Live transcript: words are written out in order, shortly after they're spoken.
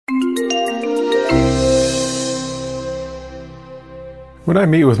When I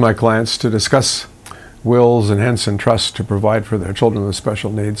meet with my clients to discuss wills and hence and trusts to provide for their children with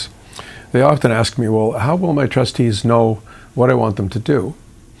special needs, they often ask me, well, how will my trustees know what I want them to do?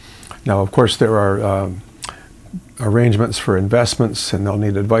 Now, of course, there are arrangements for investments, and they'll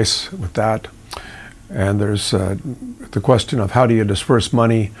need advice with that. And there's the question of how do you disperse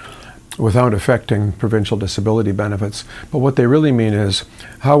money without affecting provincial disability benefits. But what they really mean is,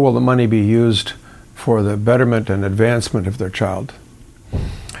 how will the money be used for the betterment and advancement of their child?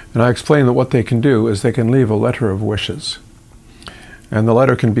 And I explain that what they can do is they can leave a letter of wishes. And the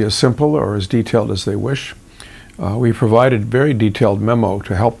letter can be as simple or as detailed as they wish. We provided very detailed memo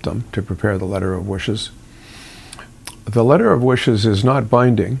to help them to prepare the letter of wishes. The letter of wishes is not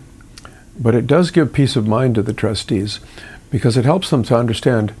binding, but it does give peace of mind to the trustees because it helps them to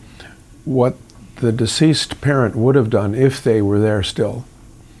understand what the deceased parent would have done if they were there still.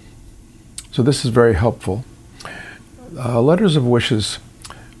 So this is very helpful. Letters of wishes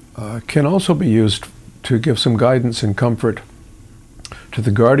can also be used to give some guidance and comfort to the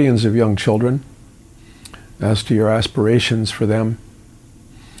guardians of young children as to your aspirations for them.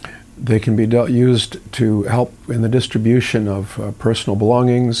 They can be used to help in the distribution of personal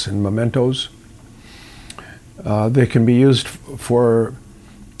belongings and mementos. They can be used for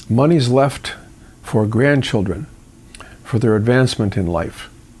monies left for grandchildren, for their advancement in life.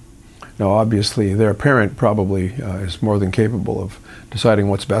 Now, obviously, their parent probably is more than capable of deciding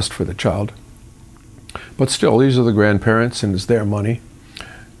what's best for the child. But still, these are the grandparents, and it's their money.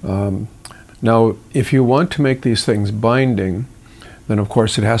 Now, if you want to make these things binding, then of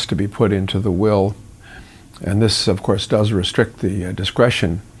course it has to be put into the will. And this, of course, does restrict the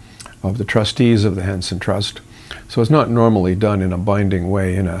discretion of the trustees of the Henson Trust. So it's not normally done in a binding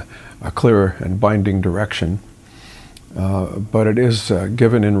way, in a clear and binding direction. But it is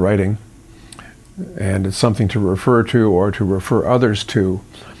given in writing, and it's something to refer to or to refer others to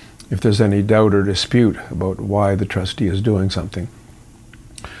if there's any doubt or dispute about why the trustee is doing something.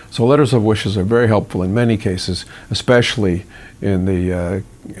 So letters of wishes are very helpful in many cases, especially in the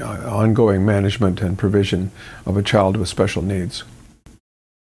ongoing management and provision of a child with special needs.